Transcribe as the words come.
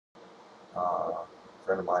A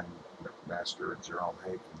friend of mine, Master Jerome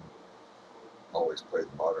Haken, always played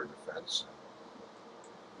modern defense.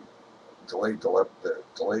 Delayed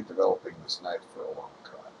developing this knight for a long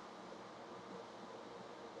time.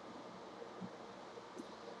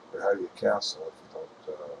 But how do you castle if you don't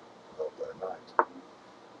develop that knight?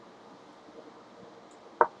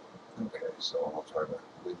 Okay, so I'll try to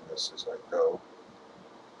leave this as I go.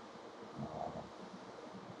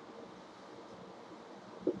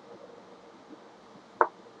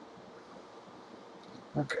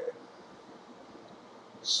 Okay,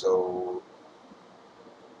 so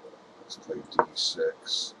let's play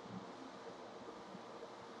d6.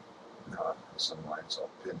 Now, in some lines I'll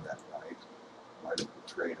pin that knight. Might have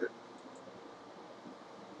betrayed it.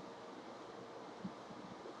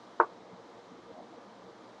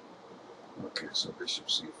 Okay, so bishop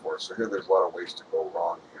c4. So here there's a lot of ways to go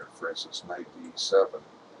wrong here. For instance, knight d7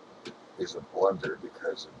 is a blunder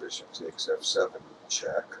because the bishop takes f7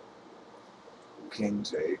 check. King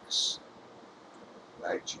takes,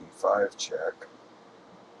 knight g5 check,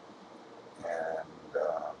 and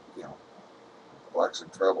black's in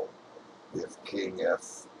trouble. If king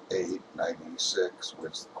f8, knight e6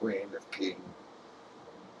 wins the queen. If king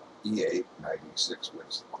e8, knight e6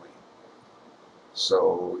 wins the queen.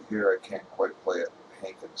 So here I can't quite play it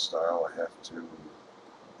Haken style. I have to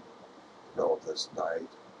develop this knight.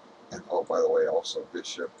 And oh, by the way, also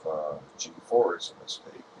bishop g4 is a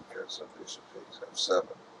mistake because bishop takes f7,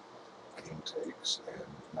 king takes, and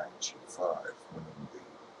knight g5, winning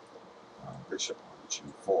the bishop on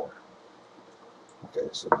g4. Okay,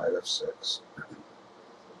 so knight f6.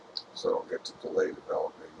 So I'll get to delay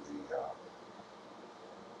developing the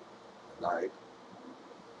knight.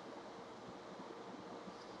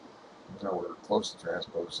 Now we're close to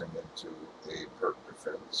transposing into a Perk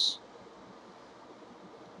defense.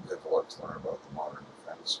 I have a lot to learn about the modern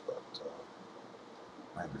defense, but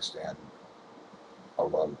I understand a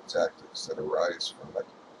lot of the tactics that arise from it.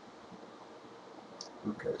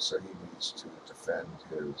 Okay, so he needs to defend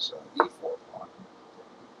his e4 pawn.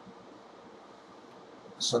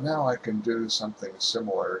 So now I can do something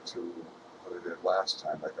similar to what I did last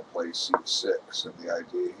time. I can play c6, and the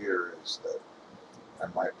idea here is that I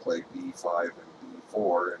might play b5 and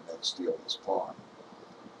b4 and then steal his pawn.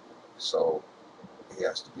 So he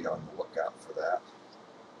has to be on the lookout for that.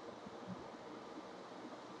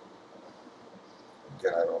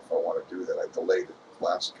 Again, I don't know if I want to do that. I delayed it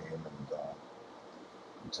last game and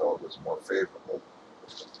until it was more favorable.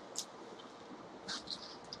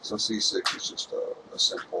 So c6 is just a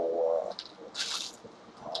simple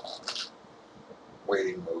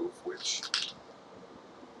waiting move, which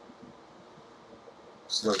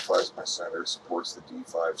solidifies my center, supports the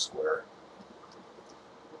d5 square.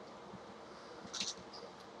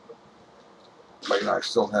 But I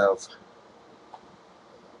still have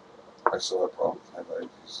problems.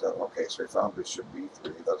 Okay, so I found bishop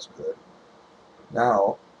b3. That's good.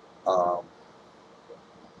 Now,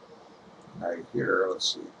 knight here.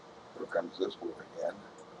 Let's see. Here comes this move again.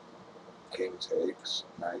 King takes.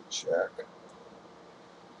 Knight check.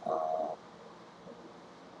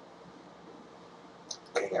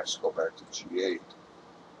 King has to go back to g8.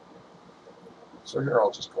 So here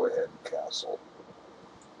I'll just go ahead and castle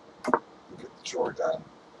and get the chore done.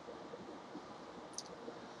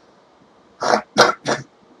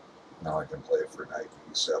 Now I can play for knight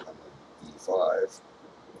e7 and e5.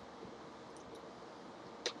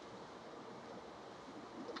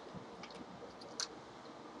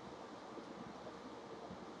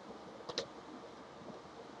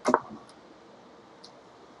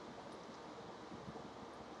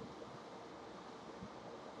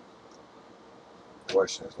 The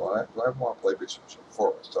question is, well, I want to play bishop g4.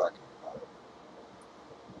 I was talking about it.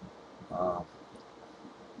 I'm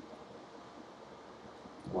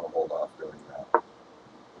going to hold off doing that.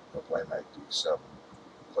 I'll play knight d7,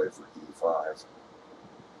 play for e5.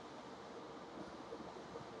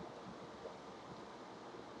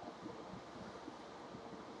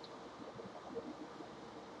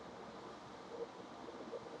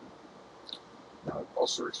 Now it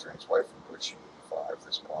also restrains white from pushing e5.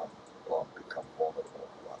 This pawn will become vulnerable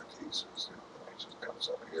in a lot of cases. The knight just comes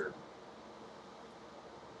up here.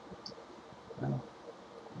 Now,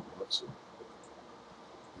 let's see.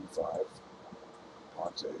 e5,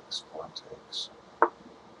 pawn takes.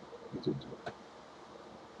 He did do it.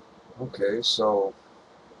 Okay, so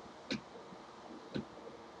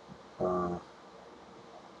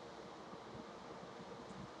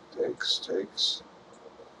takes,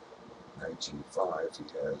 knight g5, he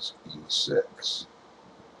has e6.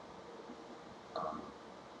 Uh,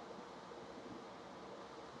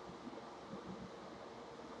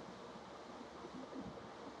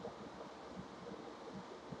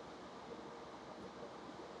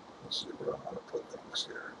 Let's see where I'm going to put things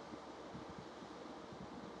here.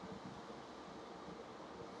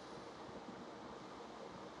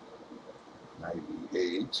 Knight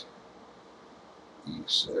e8,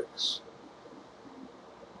 e6.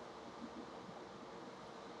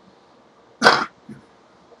 Put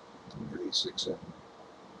e6 in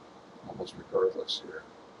almost regardless here.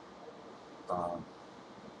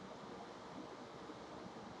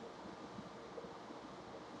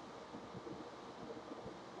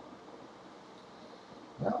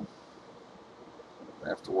 Well, I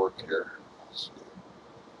have to work here. Let's see.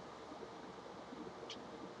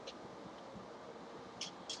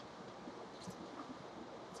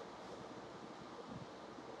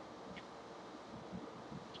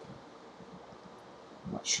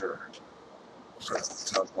 I'm not sure. Right off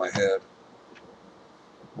the top of my head.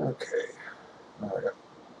 Okay. Now I got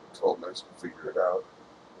 12 minutes to figure it out.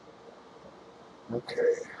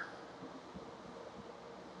 Okay.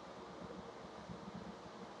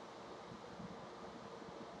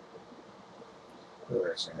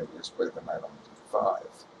 We're actually going to just play the knight on d5.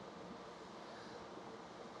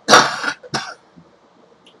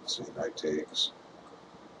 Let's see, knight takes,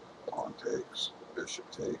 pawn takes, bishop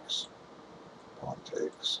takes, pawn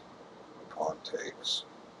takes, pawn takes,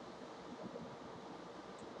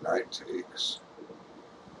 knight takes.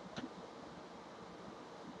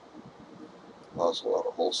 Allows a lot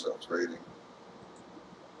of wholesale trading.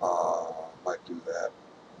 Might do that.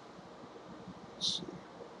 Let's see.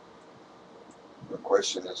 The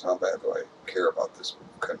question is, how bad do I care about this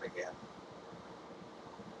move coming in?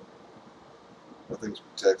 Nothing's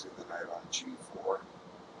protecting the knight on g4.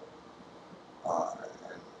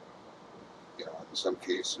 And, you know, in some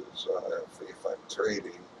cases, if I'm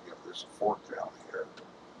trading, you know, there's a fork down here.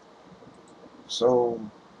 So,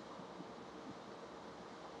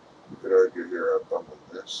 you could argue here I bumbled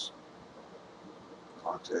this.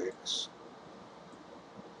 Pawn takes.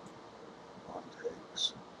 Pawn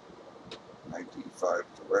takes. Knight d5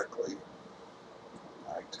 directly.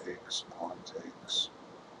 Knight takes. Pawn takes.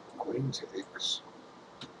 Queen takes.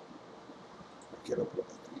 I get up with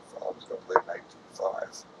the d5. I was going to play knight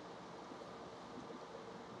d5.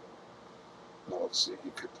 Now let's see. He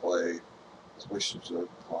could play wishes of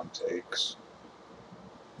pawn takes.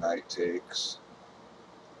 Knight takes.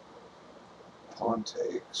 Pawn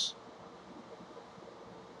takes.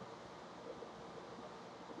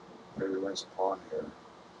 Maybe wins a pawn here.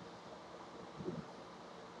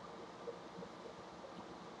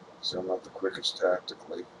 So I'm not the quickest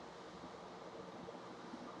tactically.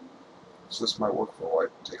 So this might work for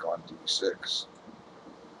white to take on d6.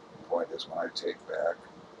 The point is when I take back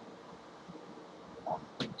on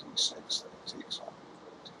d6, then he takes on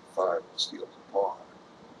d5 and steals a pawn.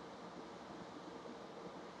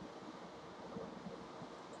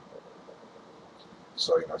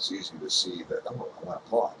 So, you know, it's easy to see that, oh, I want a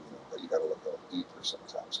pawn, you know, but you got to look a little deeper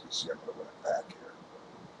sometimes to see I'm going to win it back here.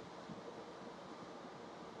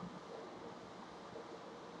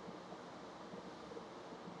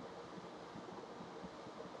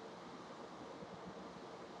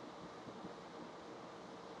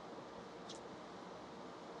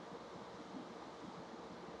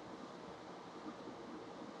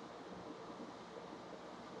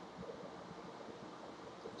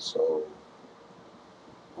 So,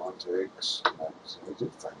 pawn takes, he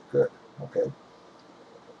did find it good. Okay.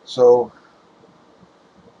 So,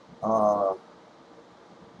 I'm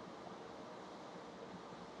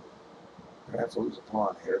going to have to lose a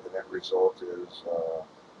pawn here. The net result is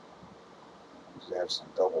to have some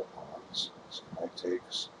double pawns. So knight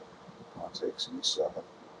takes, pawn takes e7,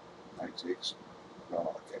 knight takes, no,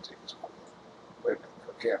 I can't take his queen. Wait a minute,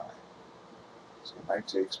 or can I? So knight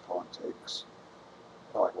takes, pawn takes.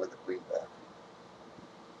 No, I can win the queen back.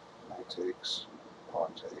 Knight takes,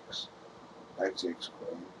 pawn takes, knight takes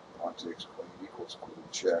queen, pawn takes queen equals queen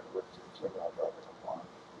check, rook takes, I'm not dropping a pawn.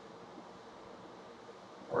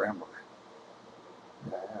 Or am I?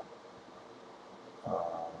 Yeah, I am.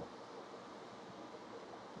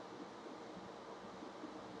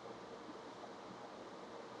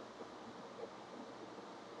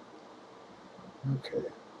 Okay.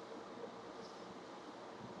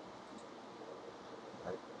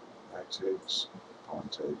 Knight takes, pawn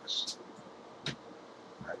takes,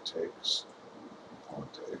 knight takes, pawn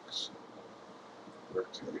takes,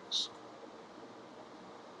 rook takes,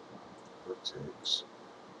 rook takes.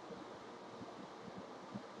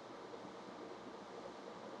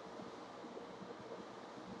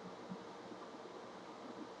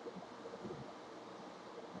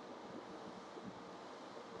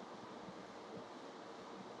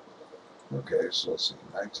 Okay, so let's see.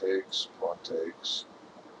 Knight takes, pawn takes,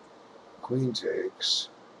 queen takes,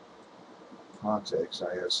 pawn takes.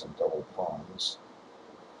 I have some double pawns.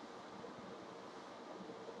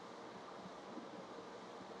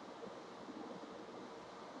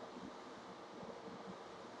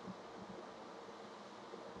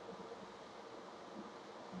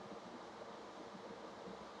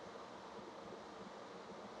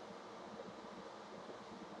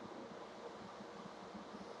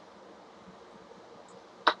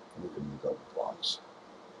 Look at the double pawns.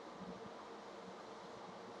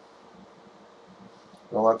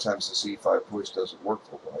 And a lot of times the c5 push doesn't work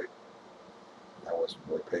for white. I wasn't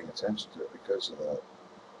really paying attention to it because of that.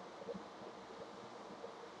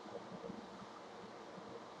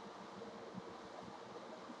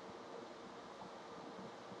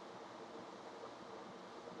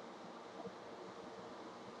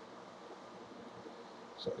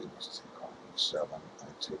 So he needs to take on e7. I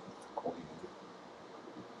take with the queen.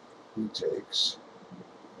 He takes.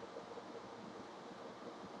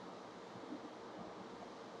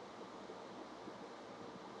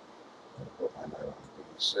 I put my knight on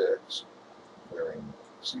b6, clearing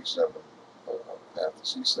c7, path to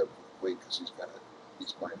c7 for the queen because he's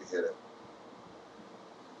going to hit it.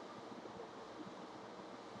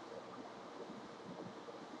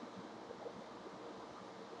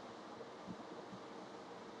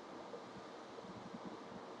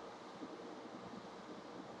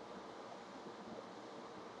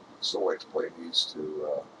 So white's play needs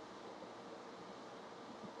to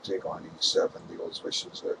take on e7, the old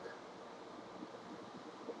Zwischenstück.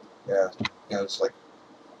 Yeah, it's like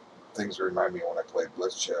things that remind me when I played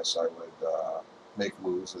blitz chess. I would make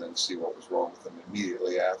moves and then see what was wrong with them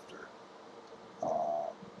immediately after.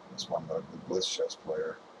 That's why I'm not a good blitz chess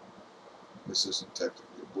player. This isn't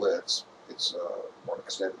technically a blitz. It's more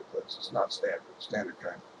extended blitz. It's not standard. Standard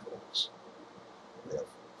kind of controls. You have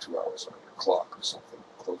 2 hours on your clock or something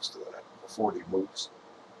close to that. 40 moves.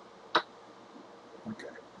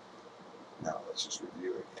 Okay. Now let's just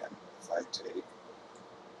review again. If I take,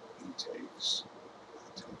 he takes, I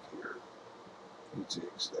take here, he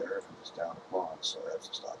takes there, and I'm just down a pawn, so I have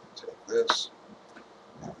to stop and take this.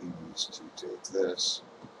 Now he needs to take this.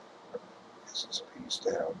 Gets his piece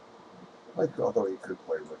down. Like, although he could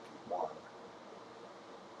play rook e1.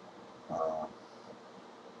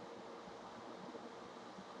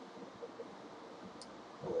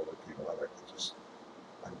 Although rook e1, I can just,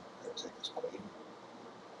 I'm going to take his queen.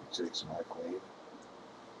 He takes my queen.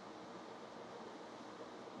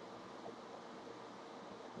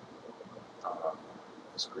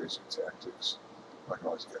 It's crazy tactics. I can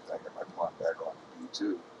always get my pawn back on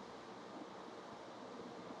b2.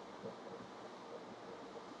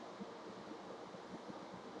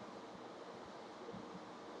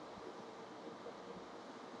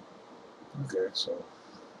 Okay, so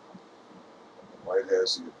white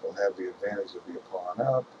will have the advantage of the pawn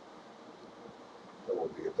up. There will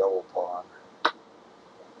be a double pawn.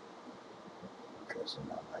 Okay, so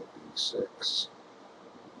now knight b6.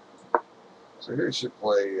 So here you should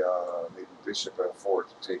play maybe bishop f4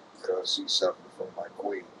 to take c7 from my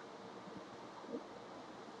queen.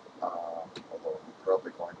 Although I'm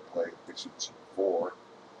probably going to play bishop g4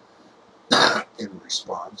 in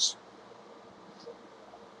response.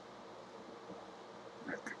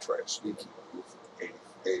 I could try a sneaky move,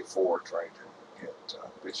 a4, trying to get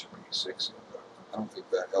bishop e6 in, but I don't think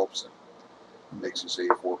that helps him. It makes his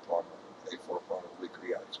a4 pawn weaker.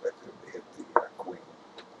 Yeah, I expected him to hit the queen.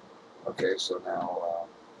 Okay, so now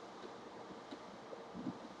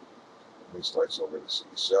he slides over to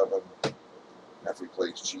c7. Now if he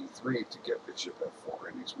plays g3 to get bishop f4,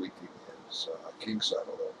 and he's weakening his king side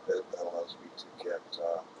a little bit, that allows me to get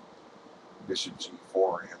bishop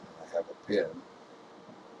g4 in, and I have a pin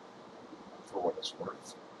for what it's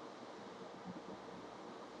worth.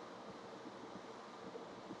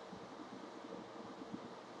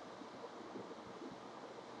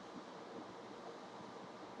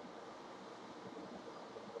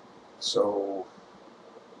 So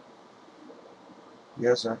he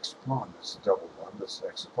has an extra pawn. This is a double one. This is an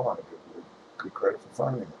extra pawn. I give him good credit for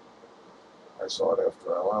finding it. I saw it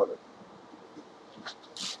after I allowed it.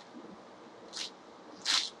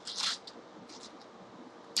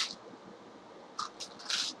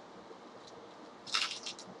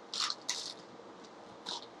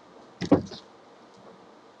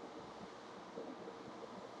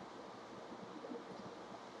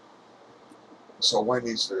 So white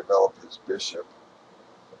needs to develop his bishop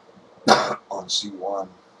on c1.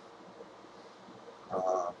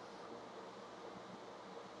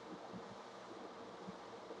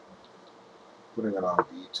 Putting it on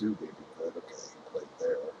b2 may be good. Okay, he played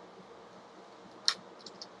there.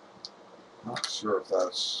 Not sure if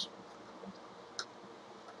that's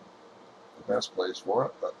the best place for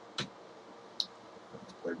it, but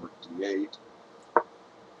let's play rook d8.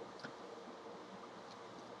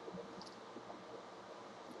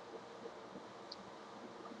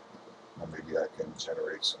 Or maybe I can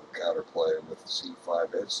generate some counterplay with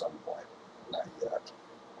c5 at some point. Not yet.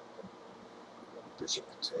 Bishop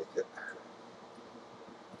can take it.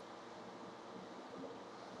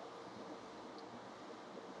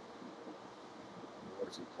 What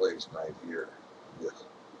if he plays knight here? Yes.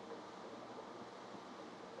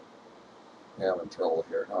 Yeah, I'm in trouble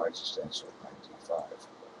here. No, I just answered with knight d5.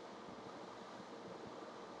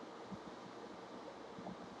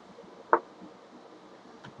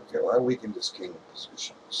 Okay, well, I weakened his king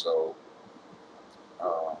position, so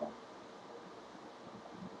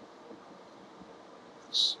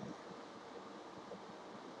let's see.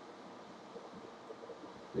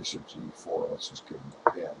 Bishop g4, let's just give him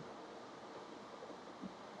a pin.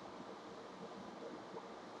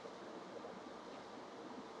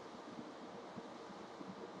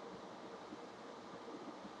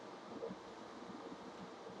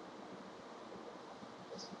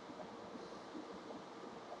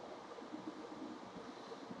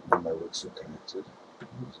 And my rooks are connected.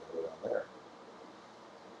 Who's that down there?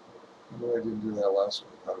 Maybe I didn't do that last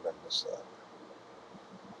week. How did I miss that?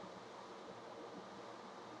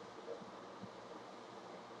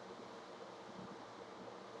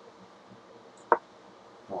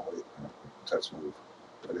 Oh, wait. Touch move.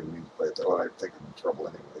 I didn't mean to play it that way. I think I'm in trouble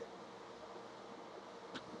anyway.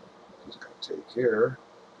 He's going to take here.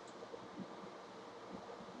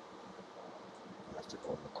 I have to go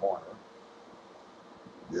in the corner.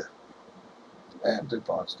 Yeah. And 2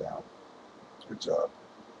 pawns down. Good job.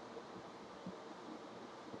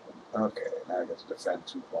 Okay, now I get to defend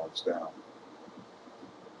 2 pawns down.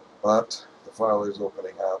 But the file is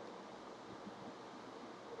opening up.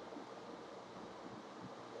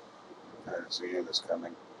 I didn't see any of this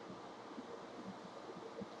coming.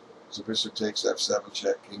 So bishop takes f7,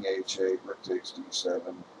 check, king h8, rook takes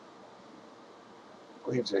d7,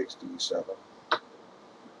 queen takes d7.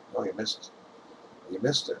 Oh, you missed. You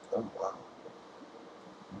missed it. Oh, wow.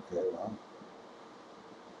 Okay, well.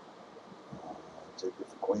 Take with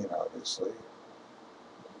the queen, obviously.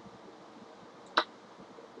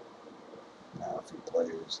 Now, if he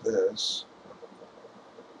plays this,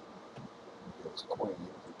 he gets queen.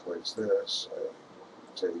 If he plays this, I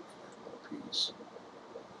take a piece.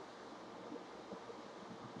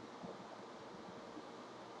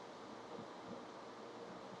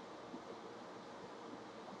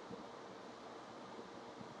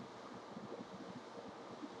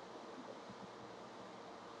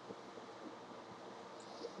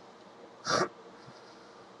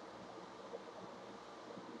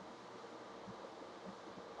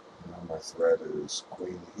 Now my threat is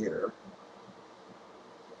queen here.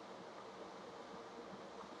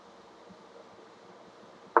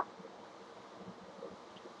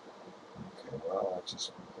 Okay, well, I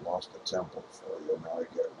just lost a temple for you. Now I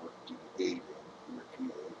get rook d8 and rook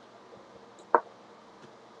e8.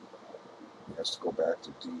 He has to go back to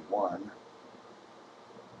d1.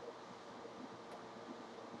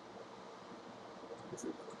 If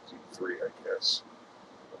it d3, I guess.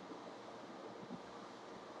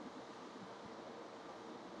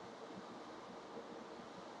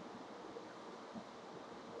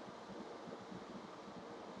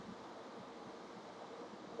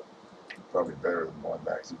 Probably better than going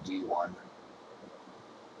back to d1.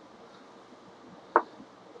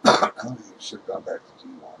 You should have gone back to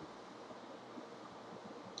d1.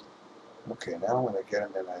 Okay, now when I get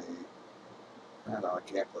him in a... I don't know, I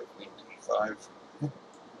can't play queen d5.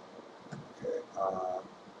 Okay,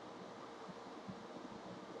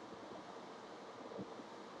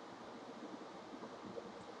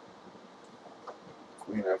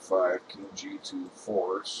 queen f5, king g2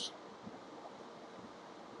 force.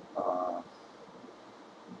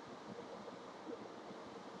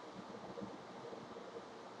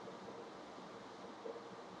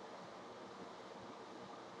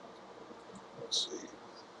 Let's see.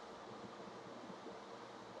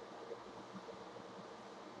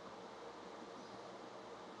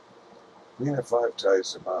 Queen f5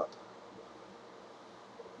 ties him up.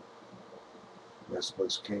 This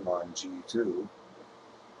puts king on g2.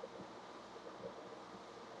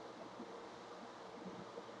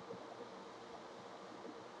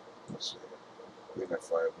 Let's see. Queen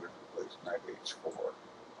f5 would replace knight h4.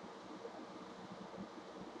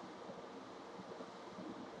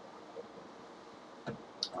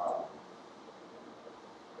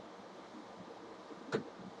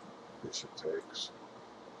 Bishop takes.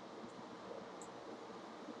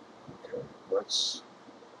 Okay, let's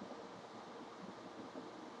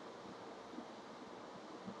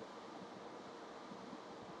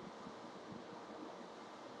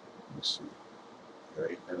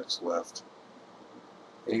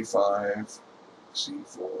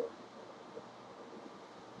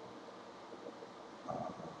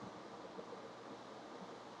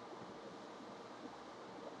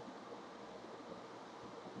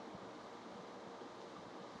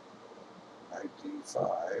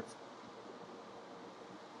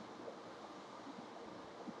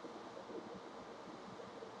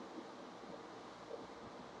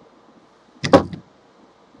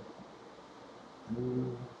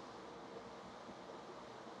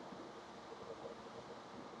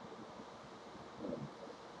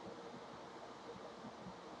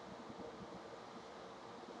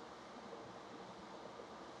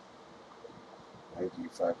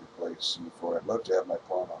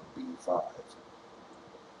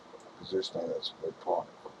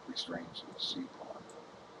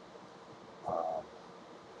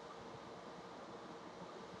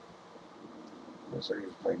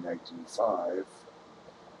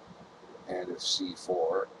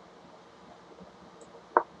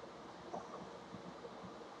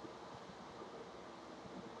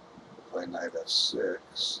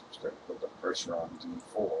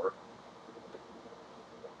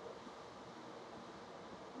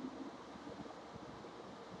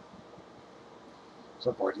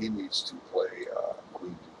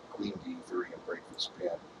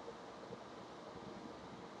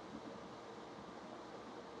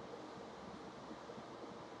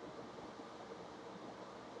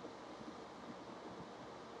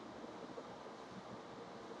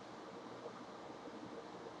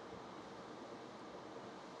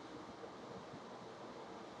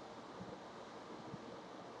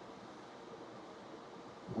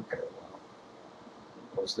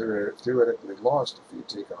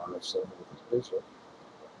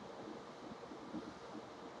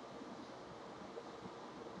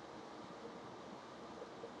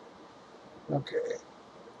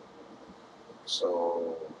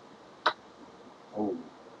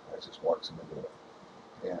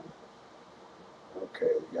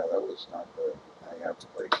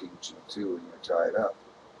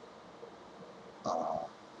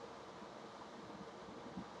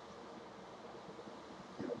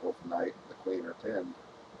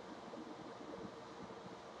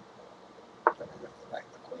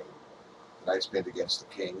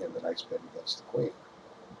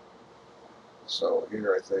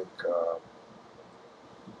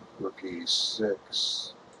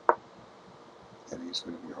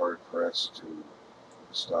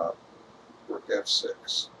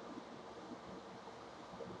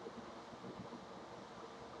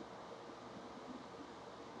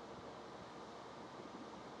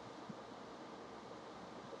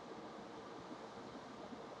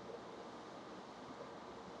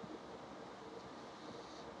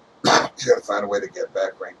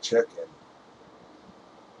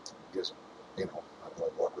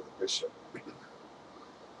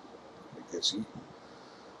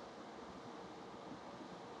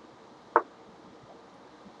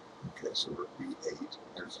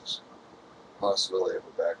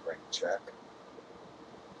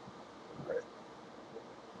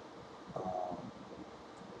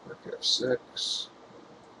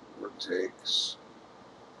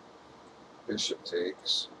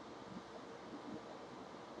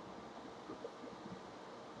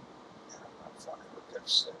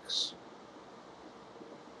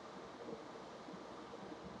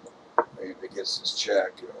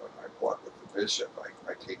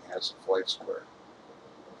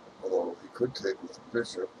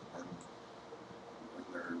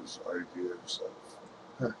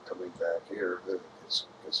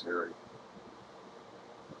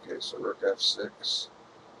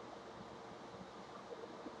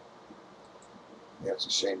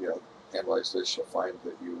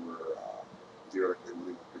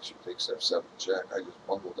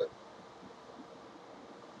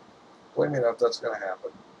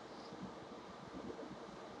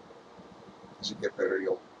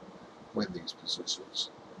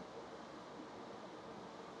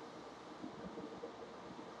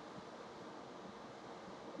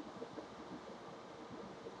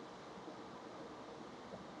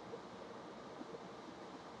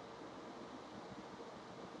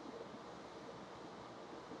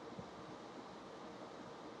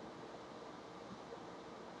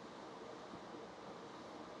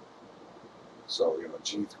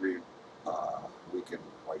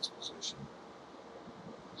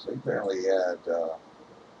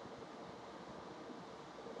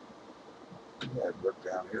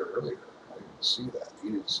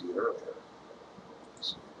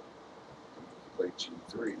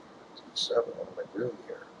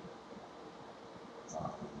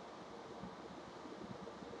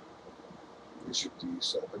bishop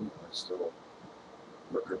d7, it's still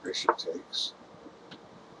rook or bishop takes.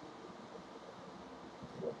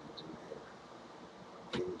 What do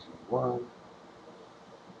we do here? King g1.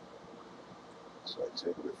 So I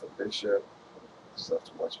take with the bishop. I still have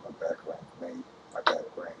to watch my back rank mate, my back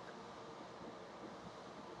rank.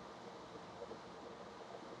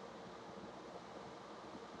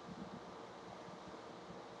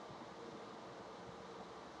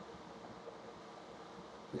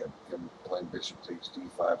 Yeah, him playing bishop takes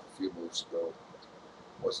d5 a few moves ago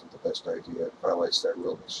wasn't the best idea. It violates that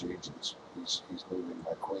real machine. He's moving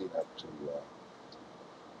my queen up to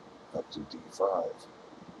d5.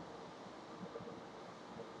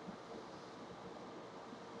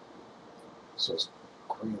 So his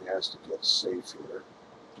queen has to get safe here.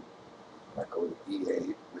 I go to e8,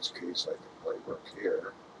 in which case I can play rook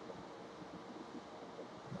here.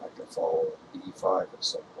 I can follow e5 at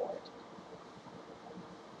some point.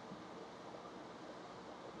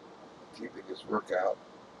 Keeping his rook out.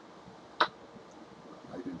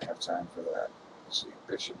 I didn't have time for that. Let's see,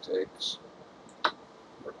 bishop takes,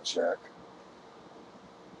 rook check,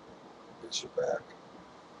 bishop back.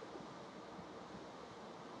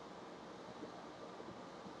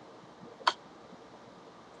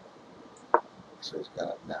 So he's got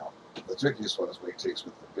it now. The trickiest one is when he takes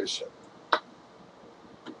with the bishop.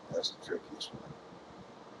 That's the trickiest one.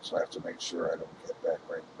 So I have to make sure I don't get back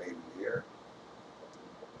rank mated here.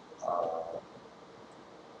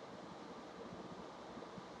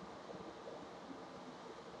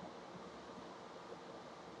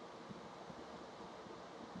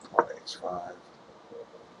 On h5.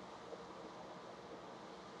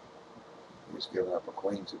 He's given up a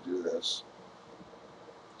queen to do this.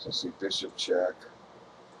 So see bishop check,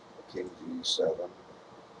 king g7,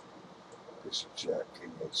 bishop check,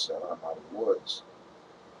 king h7. I'm out of the woods.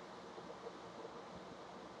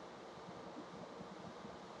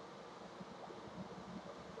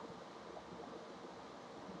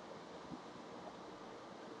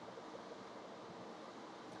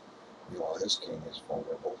 Meanwhile, his king is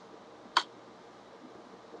vulnerable.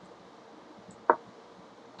 And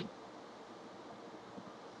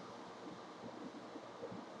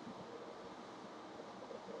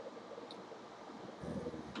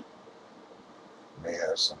may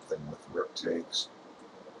have something with rook takes,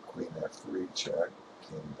 queen f3 check,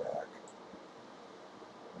 king back.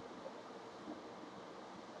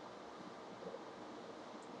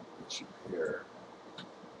 Bishop here.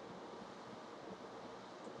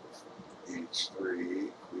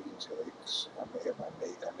 h3, queen takes. I may have my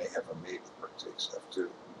mate. I may have a mate with rook takes f2.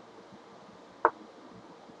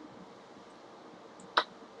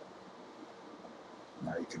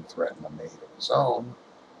 Now he can threaten a mate of his own,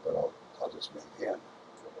 but I'll just mate him.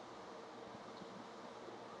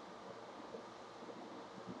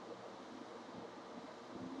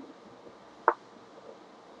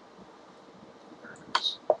 There it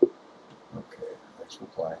is. Okay, thanks for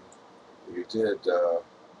playing. You did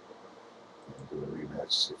do a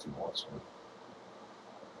rematch if he wants one.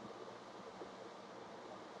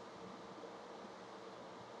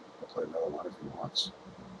 I'll play another one if he wants.